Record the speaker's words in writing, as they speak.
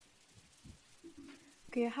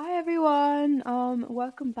Okay, hi everyone.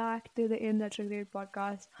 Welcome back to the In That Retrograde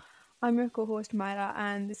podcast. I'm your co-host Myra,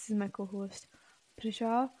 and this is my co-host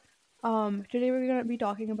Prisha. Today we're gonna be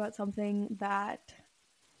talking about something that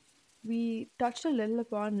we touched a little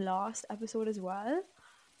upon last episode as well,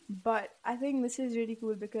 but I think this is really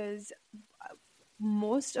cool because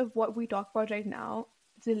most of what we talk about right now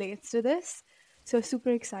relates to this. So super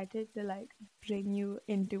excited to bring you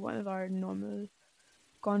into one of our normal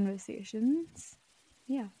conversations.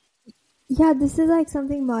 Yeah. Yeah, this is like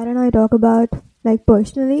something Mara and I talk about like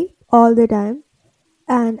personally all the time.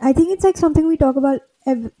 And I think it's like something we talk about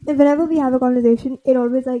whenever we have a conversation, it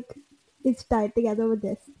always like it's tied together with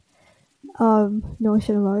this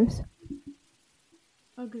notion of ours.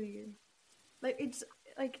 Agreed. It's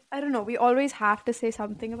I don't know, we always have to say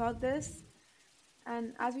something about this,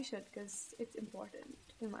 and as we should, because it's important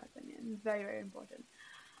in my opinion, very very important.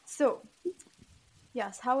 So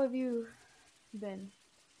yes, how have you been?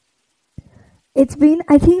 It's been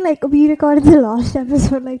I think like we recorded the last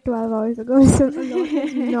episode like 12 hours ago, so a lot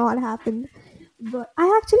has not happened. But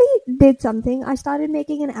I actually did something. I started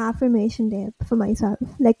making an affirmation tape for myself,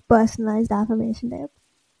 like personalized affirmation tape.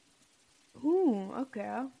 Ooh,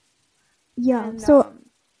 okay. Yeah. And So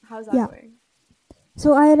how's that yeah. going?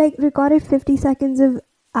 So I like recorded 50 seconds of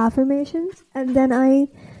affirmations and then I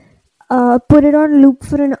put it on loop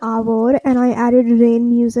for an hour and I added rain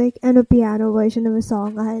music and a piano version of a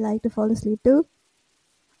song I like to fall asleep to.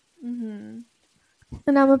 Mm-hmm.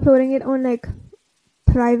 And I'm uploading it on like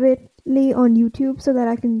privately on YouTube so that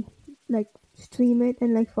I can like stream it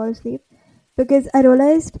and like fall asleep. Because I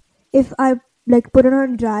realized if I like put it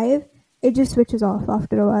on drive, it just switches off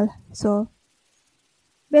after a while. So,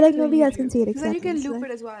 but like To nobody else can YouTube, see it because then you except me. can So loop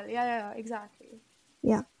like, it as well. Yeah, exactly.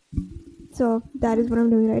 yeah. So that is what I'm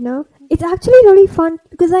Okay. doing right now. It's actually really fun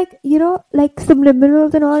because like like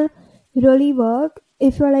subliminals and all really work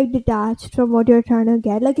if you're like detached from what you're trying to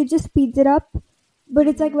get. Like it just speeds it up, but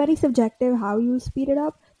it's like Mm-hmm. very subjective how you speed it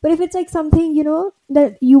up. But if it's like something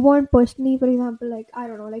that you want personally, for example, like I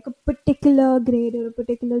don't know, like a particular grade or a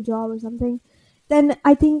particular job or something, then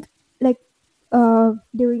I think like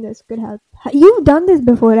doing this could help. You've done this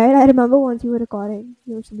before, right? I remember once you were recording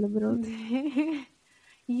your subliminals.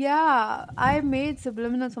 Yeah, I made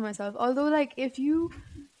subliminals for myself. Although, like, if you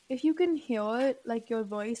can hear like your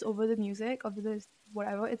voice over the music of this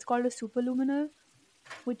whatever, it's called a superluminal,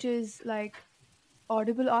 which is like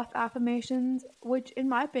audible affirmations. Which, in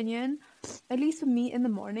my opinion, at least for me, in the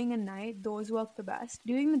morning and night, those work the best.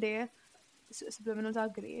 During the day, subliminals are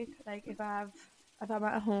great. Like if I'm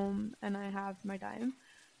at home and I have my time,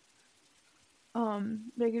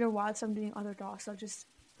 whilst I'm doing other tasks, I'll just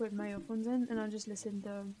put my earphones in and I'll just listen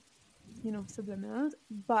to subliminals.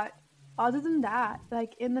 But other than that,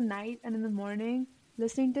 like in the night and in the morning,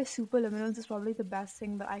 listening to superliminals is probably the best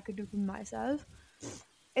thing that I could do for myself.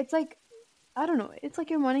 It's like, I don't know, it's like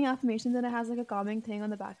your morning affirmations and it has like a calming thing on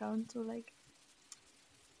the background. So like,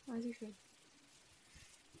 as you should.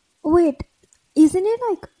 Wait, isn't it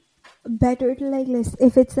like better to like listen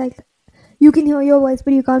if it's like you can hear your voice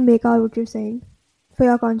but you can't make out what you're saying for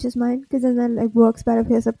your conscious mind because then that like works better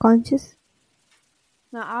for your subconscious.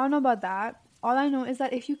 Now I don't know about that. All I know is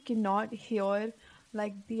that if you cannot hear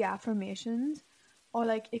like the affirmations, or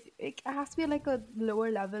like if it has to be like a lower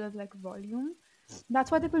level of like volume,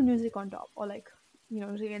 that's why they put music on top, or like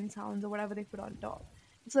rain sounds or whatever they put on top,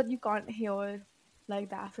 so that you can't hear like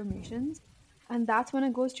the affirmations, and that's when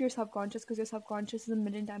it goes to your subconscious, because your subconscious is a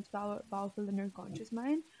million times powerful than your conscious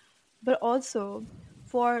mind. But also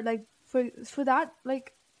for that,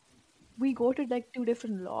 like we go to like two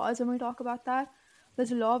different laws when we talk about that.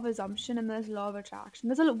 There's a law of assumption and there's a law of attraction.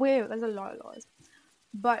 There's a lot of laws.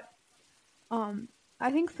 But um I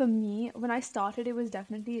think for me, when I started, it was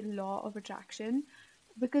definitely law of attraction,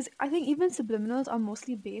 because I think even subliminals are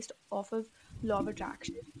mostly based off of law of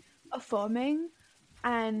attraction. Affirming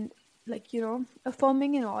and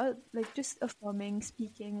affirming and all, like just affirming,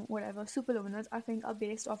 speaking, whatever. Superluminals, I think, are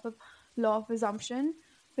based off of law of assumption,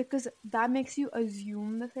 because that makes you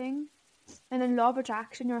assume the thing, and in law of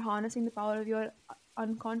attraction, you're harnessing the power of your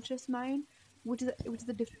unconscious mind, which is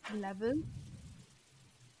a different level.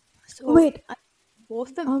 So Wait, both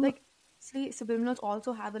of them, um, like, see, subliminals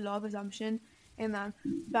also have the law of assumption in them,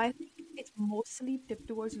 but I think it's mostly tipped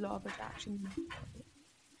towards law of attraction.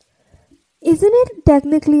 isn't it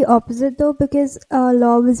technically opposite though because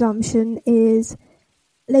law of assumption is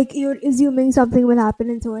like you're assuming something will happen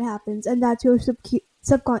and so it happens and that's your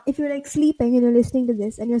subcon if you're like sleeping and you're listening to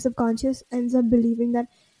this and your subconscious ends up believing that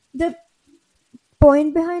the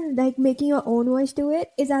point behind like making your own voice to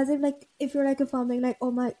it is as if like if you're like affirming like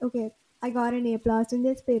oh my okay I got an A plus in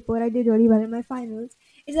this paper. I did really well in my finals.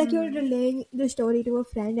 It's like you're Mm. relaying the story to a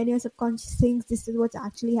friend, and your subconscious thinks this is what's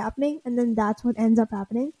actually happening, and then that's what ends up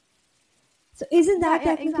happening. So isn't Yeah, that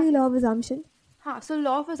yeah, technically exactly. law of assumption? So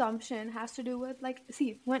law of assumption has to do with like,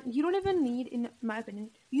 see, when you don't even need, in my opinion,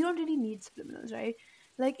 you don't really need subliminals, right?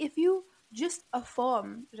 Like if you just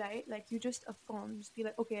affirm, right? Like you just affirm, just be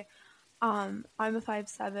like, okay, I'm a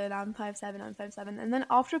 5'7", I'm 5'7", I'm 5'7", and then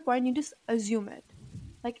after a point you just assume it.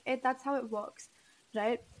 Like that's how it works,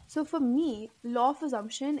 right? So for me, law of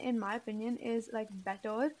assumption, in my opinion, is like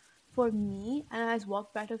better for me and has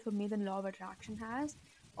worked better for me than law of attraction has.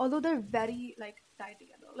 Although they're very like tied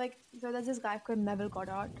together. Like so, there's this guy called Neville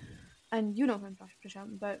Goddard, and you know him,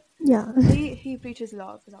 Prashant, but Yeah. he preaches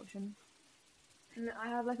law of assumption, and I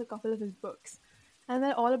have like a couple of his books, and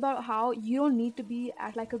they're all about how you don't need to be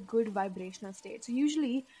at like a good vibrational state. So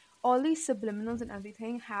usually, all these subliminals and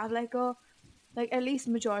everything have like a, like at least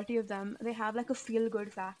majority of them, they have like a feel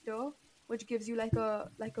good factor, which gives you like a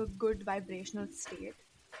good vibrational state.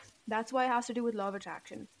 That's why it has to do with law of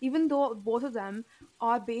attraction, even though both of them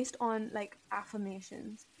are based on like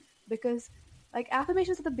affirmations, because like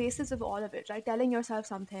affirmations are the basis of all of it, right? Telling yourself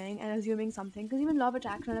something and assuming something, because even law of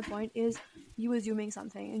attraction at a point is you assuming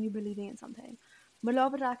something and you believing in something. But law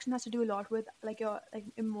of attraction has to do a lot with like your like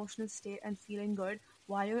emotional state and feeling good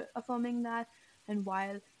while you're affirming that, and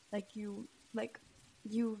while like like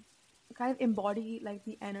you kind of embody like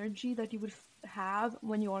the energy that you would have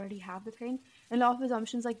when you already have the thing. And law of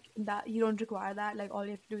assumptions, like that, you don't require that. Like all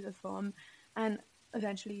you have to do is affirm, and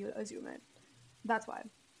eventually you'll assume it. That's why.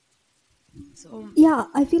 So Yeah,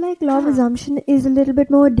 I feel like law of assumption is a little bit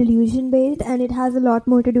more delusion based, and it has a lot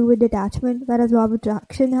more to do with detachment, whereas law of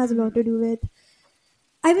attraction has a lot to mhm. do with.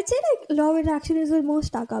 I would say like law of attraction is the most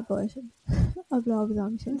stuck up version of law of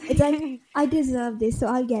assumption. It's like I deserve this, so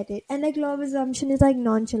I'll get it. And like law of assumption is like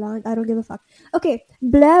nonchalant. I don't give a fuck. Okay,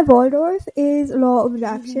 Blair Waldorf is law of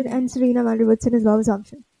attraction, and Serena van der Woodsen is law of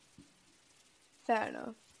assumption. Fair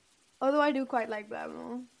enough. Although I do quite like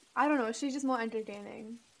Blavmo. I don't know. She's just more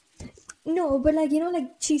entertaining. No, but like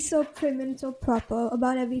like she's so prim and so proper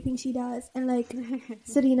about everything she does, and like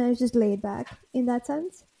Serena is just laid back in that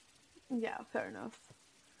sense. Yeah, fair enough.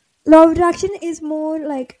 Law of attraction is more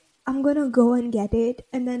like I'm gonna go and get it,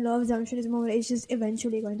 and then law of assumption is more it's just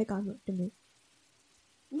eventually going to come to me.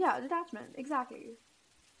 Yeah, detachment. Exactly.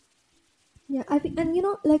 Yeah, I think, and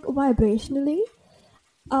like vibrationally,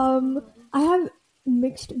 I have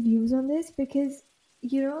mixed views on this because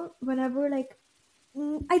whenever like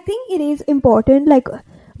I think it is important. Like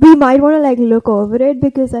we might want to like look over it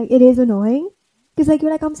because like it is annoying. Because like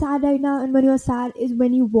you're like I'm sad right now, and when you're sad is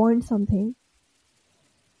when you want something,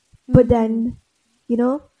 but Mm-hmm. then you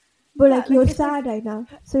know, but Yeah, like like you're it's like sad right now,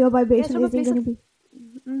 so your yeah, it's vibration from a isn't place of gonna be.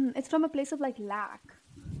 it's from a place of like lack.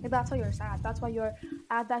 Like that's why you're sad. That's why you're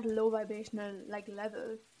at that low vibrational like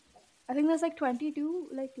level. I think there's like 22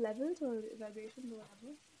 like levels or vibrations or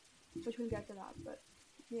whatever, which we'll get to that. But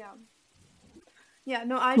yeah, yeah.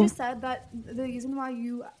 No, I Oh. just said that the reason why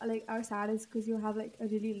you like are sad is because you have like a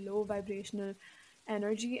really low vibrational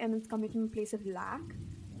energy and it's coming from a place of lack.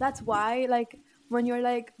 That's why like when you're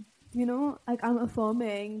like like I'm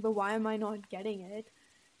affirming, but why am I not getting it?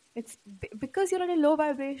 It's because you're on a low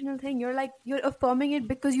vibrational thing. You're like you're affirming it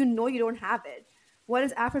because you know you don't have it.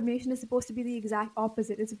 Whereas affirmation is supposed to be the exact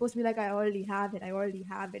opposite. It's supposed to be like I already have it. I already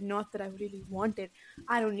have it. Not that I really want it.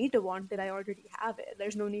 I don't need to want it. I already have it.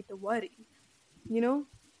 There's no need to worry. You know.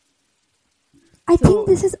 I think So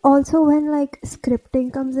this is also when like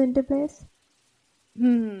scripting comes into place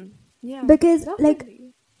yeah, because like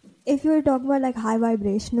definitely. if you're talking about like high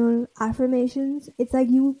vibrational affirmations, it's like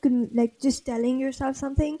you can like just telling yourself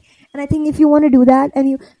something. And I think if you want to do that, and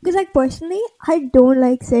you, because like personally, I don't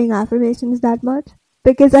like saying affirmations that much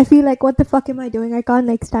because I feel like, what the fuck am I doing? I can't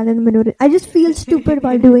like stand in a minute. I just feel stupid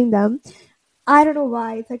while doing them. I don't know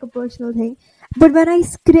why. It's like a personal thing. But when I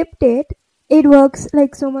script it, it works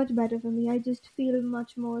like so much better for me. I just feel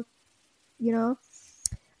much more, you know,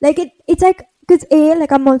 like it's like because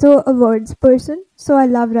like I'm also a words person, so I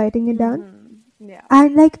love writing it down. Yeah.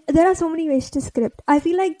 And like there are so many ways to script. I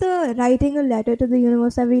feel like the writing a letter to the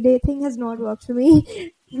universe every day thing has not worked for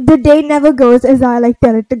me. The day never goes as I like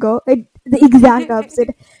tell it to go. The exact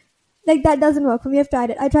opposite. Like that doesn't work for me. I've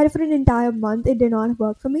tried it. I tried it for an entire month. It did not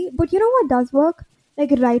work for me. But you know what does work?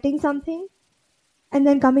 Like writing something and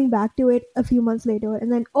then coming back to it a few months later,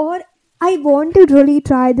 and then, or I want to really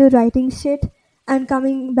try the writing shit and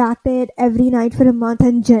coming back to it every night for a month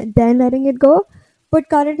and then letting it go. But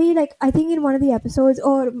currently, like I think in one of the episodes,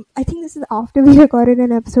 or I think this is after we recorded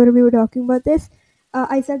an episode and we were talking about this,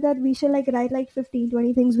 I said that we should like write like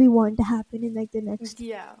 15-20 things we want to happen in like the next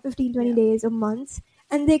Yeah. 15-20 Yeah. days or months,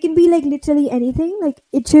 and they can be like literally anything. Like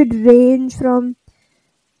it should range from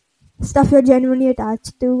stuff you're genuinely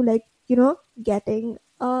attached to, like getting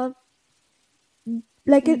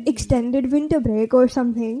like an Mm-hmm. extended winter break or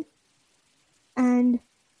something, and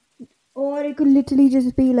or it could literally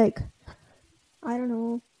just be like, I don't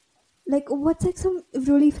know, like what's like some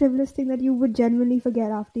really frivolous thing that you would genuinely forget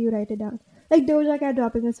after you write it down, like Doja Cat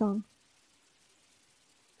dropping a song.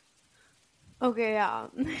 Okay, yeah.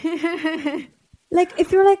 Like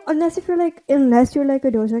if you're like, unless you're like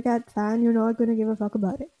a Doja Cat fan, you're not gonna give a fuck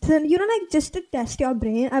about it. So like just to test your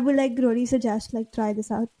brain, I would like really suggest like try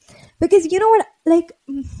this out, because you know what, like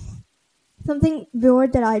something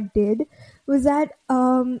weird that I did was that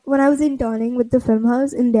when I was interning with the film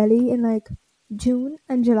house in Delhi in like June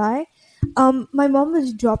and July, my mom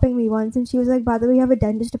was dropping me once and she was like, by the way, you have a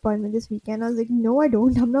dentist appointment this weekend. I was like, no, I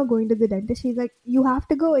don't. I'm not going to the dentist. She's like, you have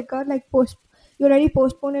to go. It got like you already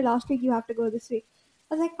postponed it last week. You have to go this week.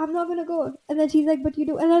 I was like, I'm not gonna go. And then she's like, but you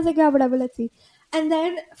do. And I was like, yeah, whatever. Let's see. And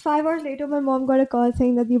then 5 hours later, my mom got a call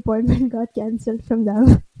saying that the appointment got cancelled from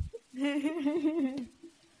them. Because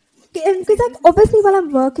See, like this is obviously while I'm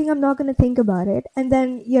insane. working, I'm not gonna think about it, and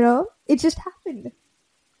then it just happened.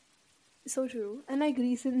 So true. And like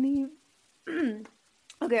recently,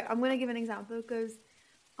 okay, I'm gonna give an example because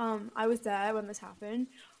I was there when this happened,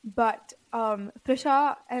 but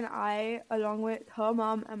Prisha and I, along with her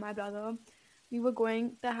mom and my brother, we were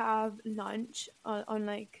going to have lunch on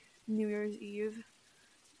like New Year's Eve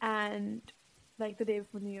and like the day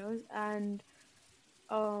before New Year's, and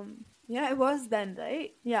yeah, it was then,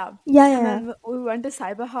 right? Yeah. Yeah, yeah, And yeah. then we went to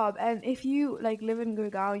Cyber Hub, and if you like live in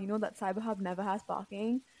Gurgaon, you know that Cyber Hub never has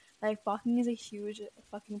parking. Like parking is a huge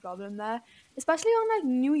fucking problem there, especially on like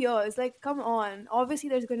New Year's. Like, come on, obviously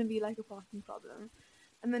there's gonna be like a parking problem.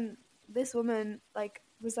 And then this woman like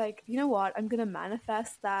was like, you know what? I'm gonna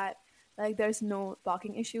manifest that like there's no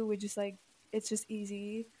parking issue. We just like it's just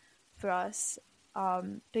easy for us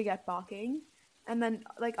to get parking. And then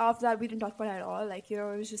like after that we didn't talk about it at all. Like, it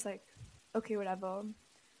was just like, okay, whatever,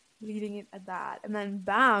 leaving it at that. And then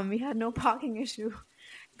bam, we had no parking issue.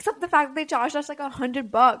 Except the fact they charged us like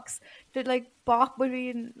 $100 to like park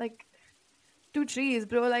between like two trees,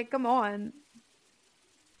 bro. Like, come on.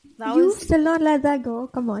 That You was still not let that go?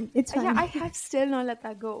 Come on, it's yeah, fine. I have still not let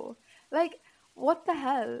that go. Like, what the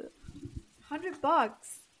hell? $100.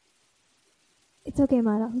 It's okay,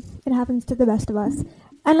 Mara. It happens to the best of us.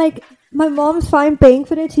 And like my mom's fine paying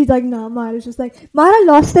for it. She's like, nah, Mara's just like, Mara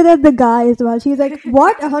lost it at the guy as well. She's like,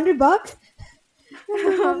 what? $100? And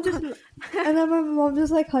my mom just and then my mom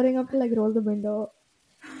just like hurrying up to like roll the window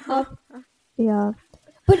up. Yeah.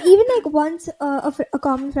 But even like once a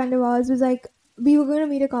common friend of ours was like, we were going to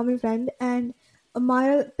meet a common friend, and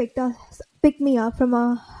Maya picked me up from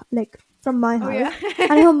my Oh house, yeah.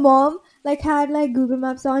 and her mom like had like Google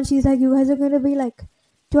Maps on. She's like, you guys are going to be like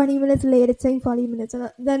 20 minutes late. It's saying 40 minutes.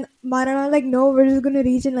 And then Mara and I are like, no, we're just going to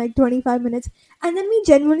reach in like 25 minutes. And then we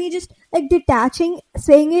genuinely just like detaching,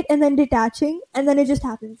 saying it and then detaching, and then it just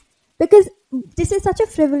happens. Because this is such a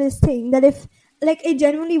frivolous thing that if like it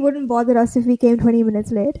genuinely wouldn't bother us if we came 20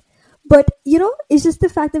 minutes late, but it's just the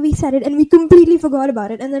fact that we said it and we completely forgot about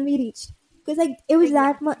it, and then we reached, because like it was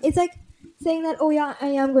that much. Exactly. It's like saying that, oh yeah, I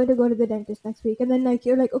am going to go to the dentist next week, and then like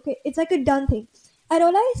you're like, okay, it's like a done thing. I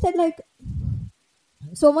realized that like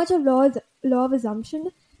so much of law of assumption,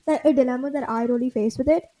 that a dilemma that I really face with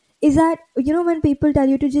it is that when people tell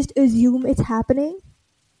you to just assume it's happening,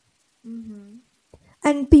 Mm-hmm.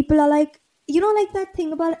 and people are like, like that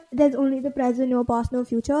thing about there's only the present, no past, no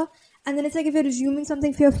future. And then it's like, if you're assuming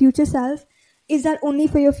something for your future self, is that only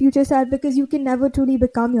for your future self? Because you can never truly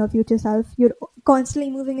become your future self. You're constantly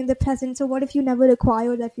moving in the present, so what if you never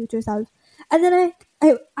acquire that future self? And then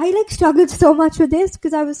I like struggled so much with this,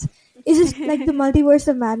 because it's just like the multiverse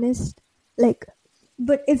of madness, like,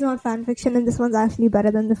 but it's not fan fiction, and this one's actually better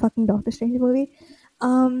than the fucking Doctor Strange movie.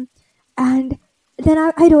 Um and then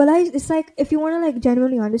I realized it's like, if you want to like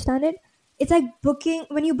genuinely understand it, it's like booking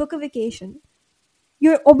when you book a vacation.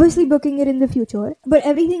 You're obviously Mm-hmm. booking it in the future, but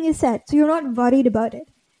everything is set, so you're not worried about it.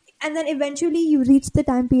 And then eventually you reach the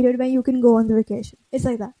time period when you can go on the vacation. It's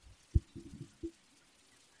like that.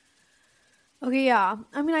 Okay, yeah.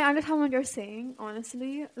 I mean, I understand what you're saying,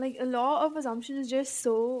 honestly. Like, a law of assumption is just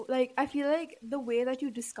so, like, I feel like the way that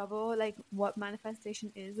you discover, like, what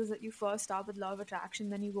manifestation is that you first start with law of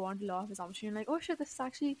attraction, then you go on to law of assumption. You're like, oh shit, this is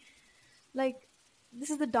actually, like,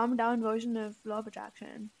 this is the dumbed down version of law of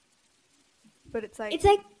attraction. But it's like It's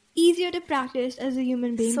like easier to practice as a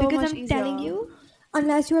human being, so because much I'm telling easier. you,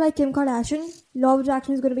 unless you're like Kim Kardashian, law of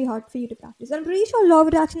attraction is going to be hard for you to practice. I'm pretty sure law of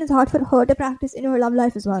attraction is hard for her to practice in her love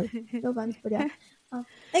life as well. No offense, but yeah.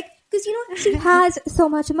 Like, because she has so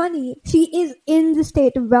much money, she is in the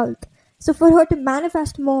state of wealth. So for her to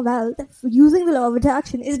manifest more wealth using the law of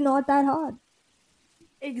attraction is not that hard.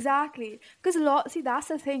 Exactly. Because law, see, that's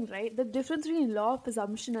the thing, right? The difference between law of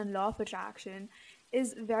assumption and law of attraction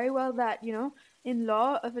is very well that, in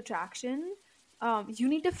law of attraction, you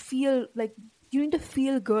need to feel like you need to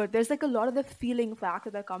feel good. There's like a lot of the feeling factor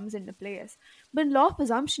that comes into place. But in law of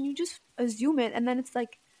assumption, you just assume it and then it's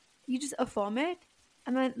like you just affirm it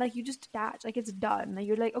and then like you just detach, like it's done. Like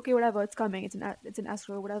you're like, okay, whatever, it's coming, it's an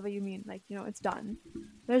escrow, whatever you mean, like it's done.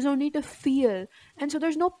 There's no need to feel, and so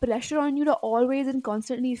there's no pressure on you to always and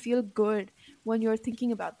constantly feel good when you're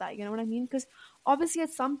thinking about that. You know what I mean? Because obviously at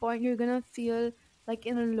some point you're gonna feel like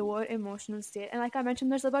in a lower emotional state, and like I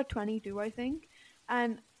mentioned, there's about 22, I think,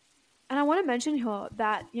 and I want to mention here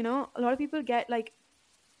that a lot of people get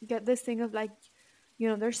this thing of like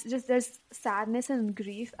there's sadness and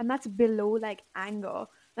grief, and that's below like anger,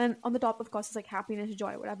 and on the top of course is like happiness,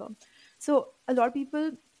 joy, whatever. So a lot of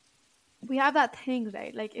people, we have that thing,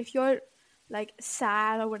 right? Like if you're like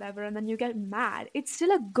sad or whatever and then you get mad, it's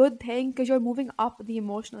still a good thing because you're moving up the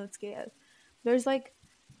emotional scale. there's like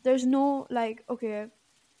there's no like, okay,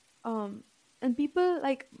 um and people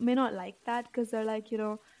like may not like that because they're like,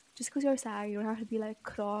 just because you're sad you don't have to be like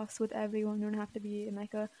cross with everyone, you don't have to be in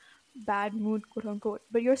like a bad mood, quote unquote,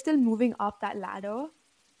 but you're still moving up that ladder.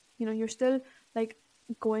 You're still like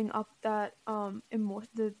going up that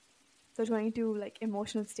the 22 like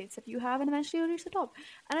emotional states that you have, and eventually you'll reach the top.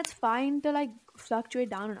 And it's fine to like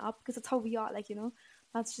fluctuate down and up because that's how we are, like,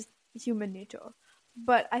 that's just human nature.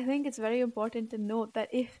 But I think it's very important to note that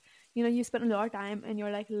if you spend a lot of time in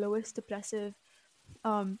your like lowest depressive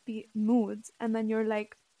moods, and then you're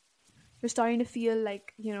starting to feel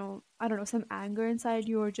like, I don't know, some anger inside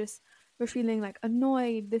you, or just you're feeling like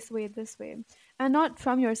annoyed this way, and not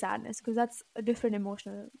from your sadness, because that's a different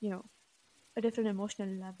emotional, a different emotional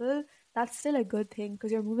level. That's still a good thing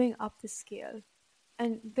because you're moving up the scale.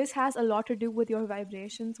 And this has a lot to do with your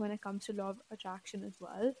vibrations when it comes to law of attraction as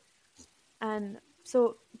well. And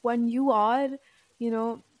so when you are, you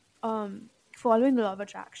know, following the law of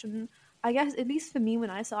attraction, I guess at least for me when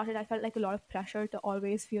I started, I felt like a lot of pressure to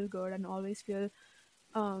always feel good and always feel,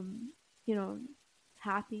 um, you know,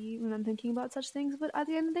 happy when I'm thinking about such things. But at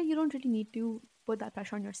the end of the day, you don't really need to put that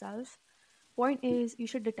pressure on yourself. Point is, you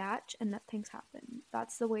should detach and let things happen.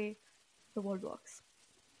 That's the way the world works.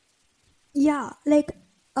 Yeah, like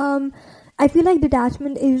um I feel like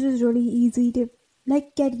detachment is just really easy to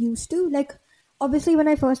like get used to. Like obviously when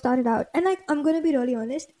I first started out, and like I'm gonna be really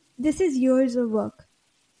honest, this is years of work.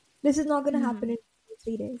 This is not gonna happen Hmm. in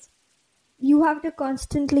 3 days. You have to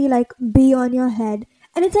constantly like be on your head.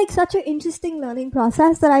 And it's like such an interesting learning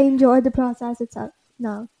process that I enjoy the process itself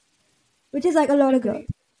now. Which is like a lot of growth.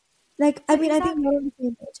 Agreed. Like I No, mean I think we're exactly. on the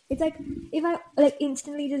same page. It's like if I like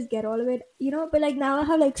instantly just get all of it, but like now I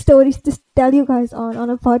have like stories to tell you guys on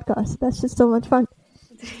a podcast. That's just so much fun.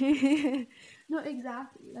 No,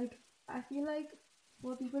 exactly. Like I feel like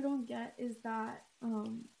what people don't get is that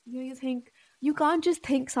you think you can't just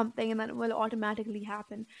think something and then it will automatically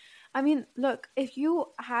happen. I mean, look, if you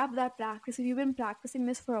have that practice, if you've been practicing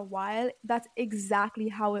this for a while, that's exactly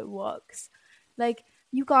how it works. Like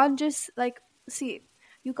you can't just like see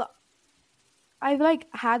you can I've like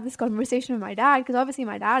had this conversation with my dad because obviously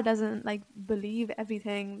my dad doesn't like believe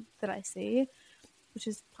everything that I say, which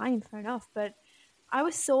is fine, fair enough. But I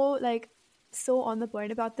was so on the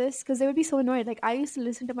point about this because they would be so annoyed. Like I used to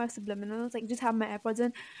listen to my subliminals, like just have my AirPods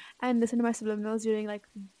in and listen to my subliminals during like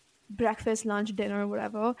breakfast, lunch, dinner,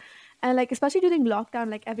 whatever. And like especially during lockdown,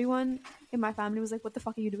 like everyone in my family was like, "What the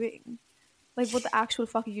fuck are you doing? Like what the actual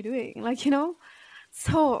fuck are you doing?" Like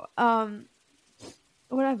So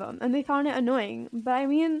whatever, and they found it annoying. But I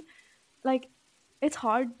mean, like it's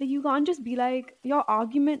hard that you can't just be like your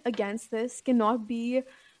argument against this cannot be,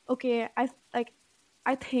 okay,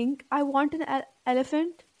 I think I want an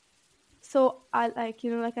elephant, so I like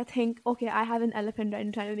like I think, okay, I have an elephant right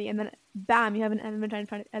in front of me, and then bam, you have an elephant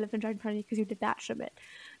right in front of you because you detached from it.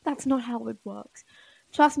 That's not how it works.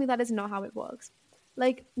 Trust me, that is not how it works.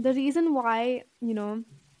 Like the reason why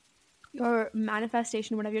your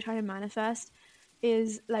manifestation, whatever you're trying to manifest,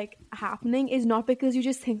 is like happening is not because you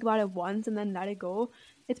just think about it once and then let it go.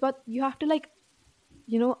 It's about you have to like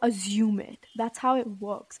assume it. That's how it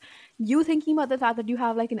works. You thinking about the fact that you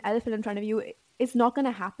have like an elephant in front of you, it's not going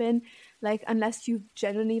to happen like unless you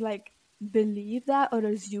generally like believe that or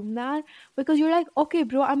assume that, because you're like, okay,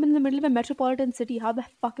 bro, I'm in the middle of a metropolitan city. How the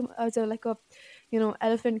fuck is there like a,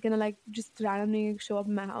 elephant gonna like just randomly show up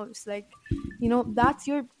in my house? Like, that's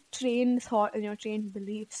your trained thought and your trained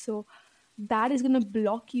beliefs. So that is gonna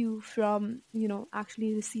block you from,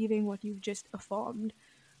 actually receiving what you've just affirmed.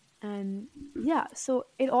 And yeah, so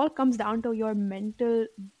it all comes down to your mental,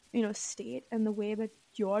 state and the way that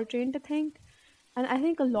you're trained to think. And I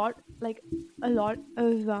think a lot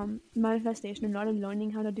of manifestation, a lot of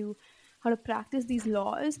learning how to practice these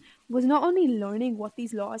laws was not only learning what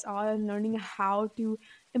these laws are and learning how to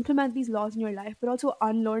implement these laws in your life, but also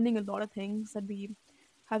unlearning a lot of things that we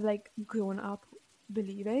have like grown up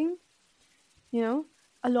believing. you know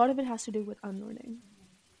a lot of it has to do with unlearning.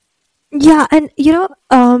 Yeah, and you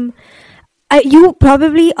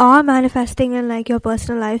probably are manifesting in like your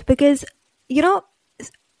personal life because you know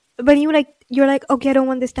when you're like, okay, I don't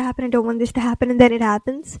want this to happen, I don't want this to happen, and then it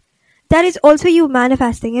happens. That is also you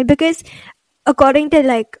manifesting it, because according to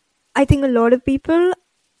like, I think a lot of people,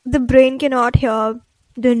 the brain cannot hear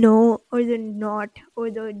the no or the not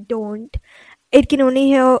or the don't. It can only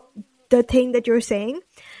hear the thing that you're saying.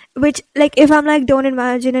 Which, like, if I'm like, don't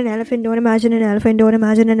imagine an elephant, don't imagine an elephant, don't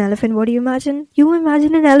imagine an elephant, what do you imagine? You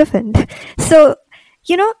imagine an elephant. So,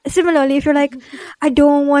 similarly, if you're like, I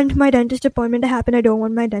don't want my dentist appointment to happen, I don't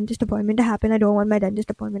want my dentist appointment to happen, I don't want my dentist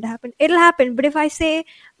appointment to happen, it'll happen. But if I say,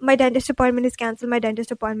 my dentist appointment is cancelled, my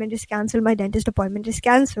dentist appointment is cancelled, my dentist appointment is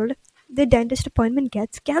cancelled, the dentist appointment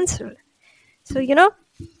gets cancelled. So, Yeah,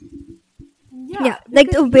 yeah, like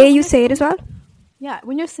because the way you say it as well. yeah,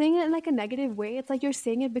 when you're saying it in like a negative way, it's like you're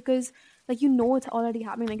saying it because like it's already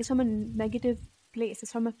happening. Like it's from a negative place.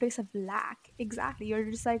 It's from a place of lack. Exactly.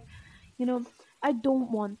 You're just like, you know, I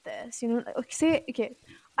don't want this. Like, okay, say okay,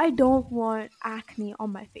 I don't want acne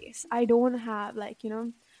on my face. I don't have like,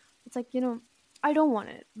 it's like, I don't want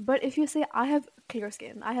it. But if you say I have clear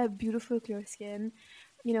skin, I have beautiful clear skin,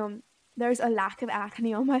 you know, there's a lack of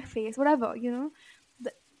acne on my face, whatever,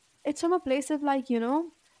 th- it's from a place of like,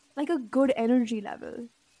 like a good energy level.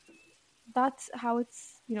 That's how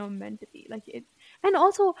it's, meant to be. Like it, and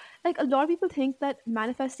also like a lot of people think that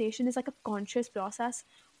manifestation is like a conscious process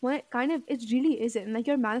when it really isn't. Like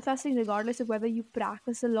you're manifesting regardless of whether you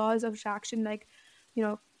practice the laws of attraction, like, you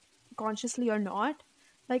know, consciously or not.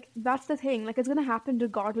 Like that's the thing. Like it's gonna happen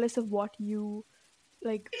regardless of what you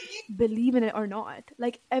like believe in it or not.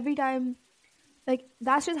 Like every time, like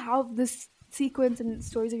that's just how this sequence and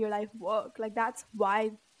stories of your life work. Like that's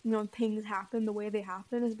why things happen the way they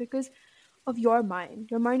happen, is because of your mind.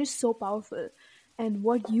 Your mind is so powerful, and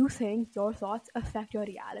what you think, your thoughts affect your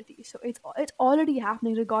reality. So it's already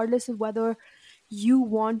happening regardless of whether you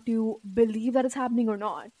want to believe that it's happening or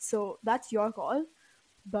not. So that's your call.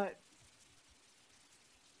 But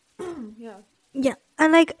yeah. Yeah,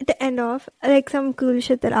 and like to end off, like some cool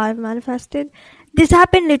shit that I've manifested. This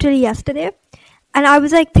happened literally yesterday, and I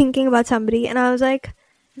was like thinking about somebody, and I was like,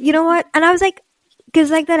 you know what? And I was like, because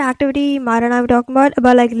like that activity Mara and I were talking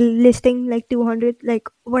about like listing like 200, like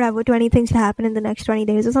whatever, 20 things to happen in the next 20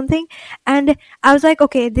 days or something. And I was like,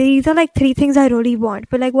 okay, these are like 3 things I really want,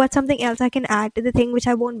 but like what's something else I can add to the thing which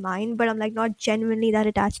I won't mind, but I'm like not genuinely that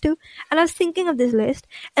attached to. And I was thinking of this list,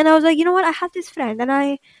 and I was like, you know what? I have this friend, and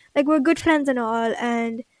I like we're good friends and all,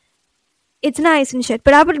 and it's nice and shit,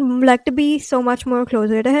 but I would like to be so much more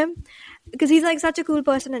closer to him because he's like such a cool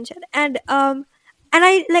person and shit. And I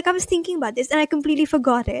was thinking about this and I completely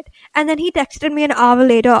forgot it. And then he texted me an hour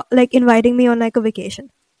later, like inviting me on like a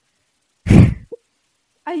vacation.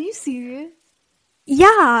 Are you serious?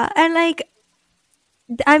 Yeah, and like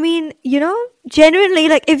I mean, genuinely,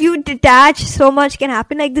 like if you detach, so much can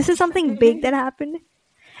happen. Like this is something big that happened,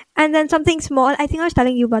 and then something small. I think I was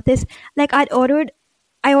telling you about this. Like I ordered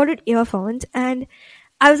earphones, and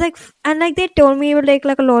I was like, and like they told me it would take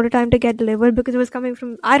like a lot of time to get delivered because it was coming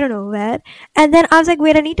from I don't know where. And then I was like,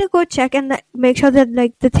 wait, I need to go check and make sure that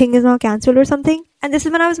like the thing is not cancelled or something. And this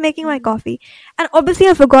is when I was making my coffee, and obviously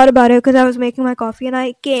I forgot about it because I was making my coffee, and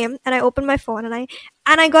I came and I opened my phone, and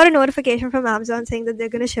I got a notification from Amazon saying that they're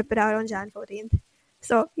gonna ship it out on Jan 14th.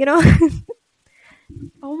 So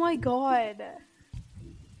Oh my god.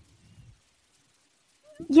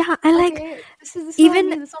 yeah, and like Okay, this is what I even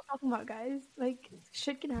mean. This is what I'm talking about, guys. Like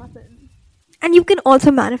shit can happen. and you can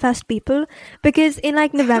also manifest people because in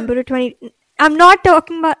like November of 20, I'm not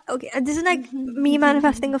talking about, okay, this is like me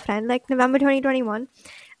manifesting a friend. Like November 2021,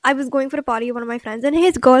 I was going for a party with one of my friends and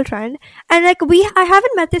his girlfriend, and like I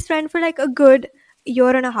haven't met this friend for like a good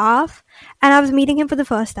year and a half, and I was meeting him for the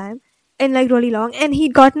first time in like really long, and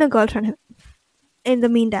he'd gotten a girlfriend. in the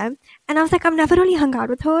meantime. And I was like, I've never really hung out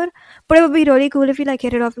with her, but it would be really cool if we like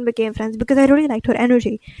hit it off and became friends because I really liked her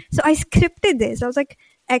energy. So I scripted this. I was like,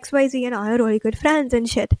 XYZ and I are really good friends and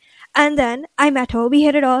shit. And then I met her, we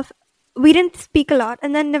hit it off. We didn't speak a lot.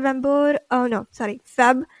 And then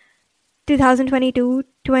Feb 2022,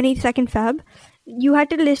 22nd Feb, you had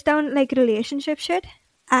to list down like relationship shit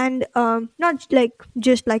and not like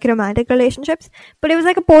just like romantic relationships, but it was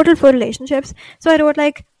like a portal for relationships. So I wrote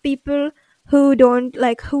like people who don't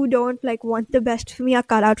like want the best for me are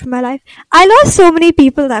cut out from my life. I lost so many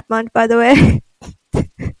people that month, by the way.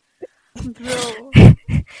 Bro, which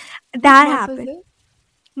That month was happened. this?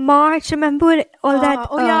 March, remember all that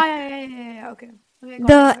Oh yeah, yeah, yeah, yeah, yeah. Okay, okay, got it, the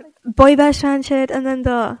got it. boy best friend shit and then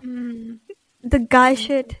the Mm. the guy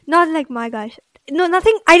shit. Not like my guy shit. No,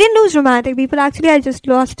 nothing. I didn't lose romantic people. Actually, I just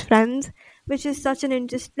lost friends, which is such an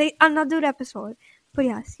interest. Like another episode. But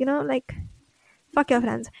yes, like fuck your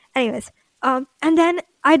friends. Anyways, and then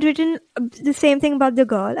I'd written the same thing about the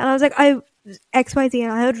girl, and I was like, I XYZ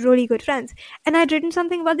and I are really good friends, and I'd written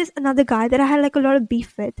something about this another guy that I had like a lot of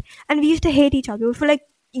beef with, and we used to hate each other for like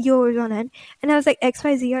years on end, and I was like,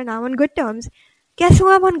 XYZ are now on good terms. Guess who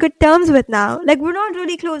I'm on good terms with now? Like we're not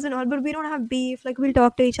really close and all, but we don't have beef. Like we'll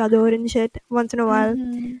talk to each other and shit once in a while.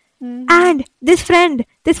 Mm-hmm. Mm-hmm. And this friend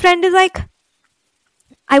is like,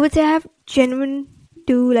 I would say I have genuine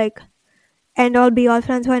two like end all be all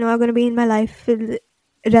friends who I know are going to be in my life for the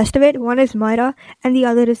rest of it. One is Myra, and the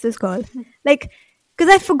other is this girl. Like,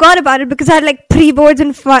 because I forgot about it because I had like pre-boards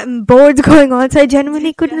and boards going on, so I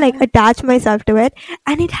genuinely couldn't like Yeah. attach myself to it,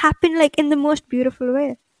 and it happened like in the most beautiful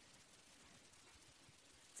way.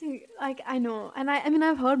 See, like I know, and I mean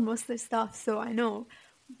I've heard most of this stuff, so I know.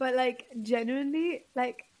 But like genuinely,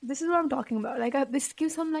 like this is what I'm talking about. Like this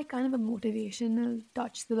gives some like kind of a motivational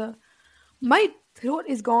touch to the. My throat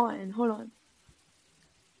is gone. Hold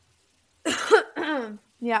on.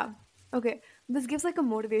 Yeah. Okay. This gives like a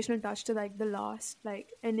motivational touch to like the last like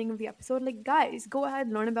ending of the episode. Like guys, go ahead,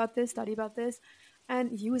 learn about this, study about this,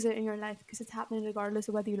 and use it in your life because it's happening regardless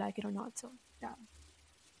of whether you like it or not. So yeah.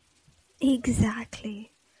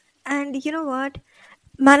 Exactly. And you know what?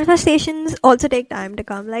 Manifestations also take time to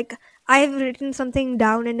come. Like I've written something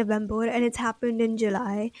down in November and it's happened in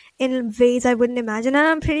July in ways I wouldn't imagine, and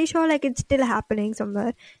I'm pretty sure like it's still happening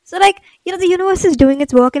somewhere. So like, the universe is doing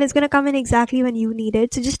its work and it's gonna come in exactly when you need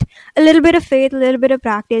it. So just a little bit of faith, a little bit of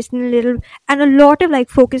practice, and a lot of like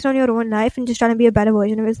focus on your own life and just trying to be a better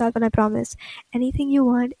version of yourself, and I promise anything you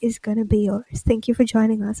want is gonna be yours. Thank you for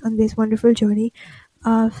joining us on this wonderful journey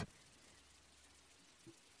of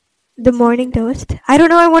the morning toast. I don't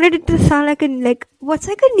know. I wanted it to sound like what's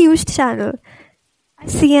like a news channel? I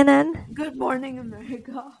think CNN. Good Morning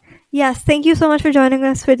America. Yes. Thank you so much for joining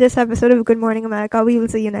us for this episode of Good Morning America. We will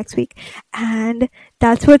see you next week. And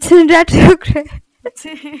that's what's in retrograde.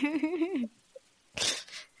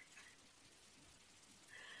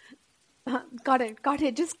 Cut it. Cut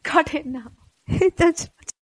it. Just cut it now. That's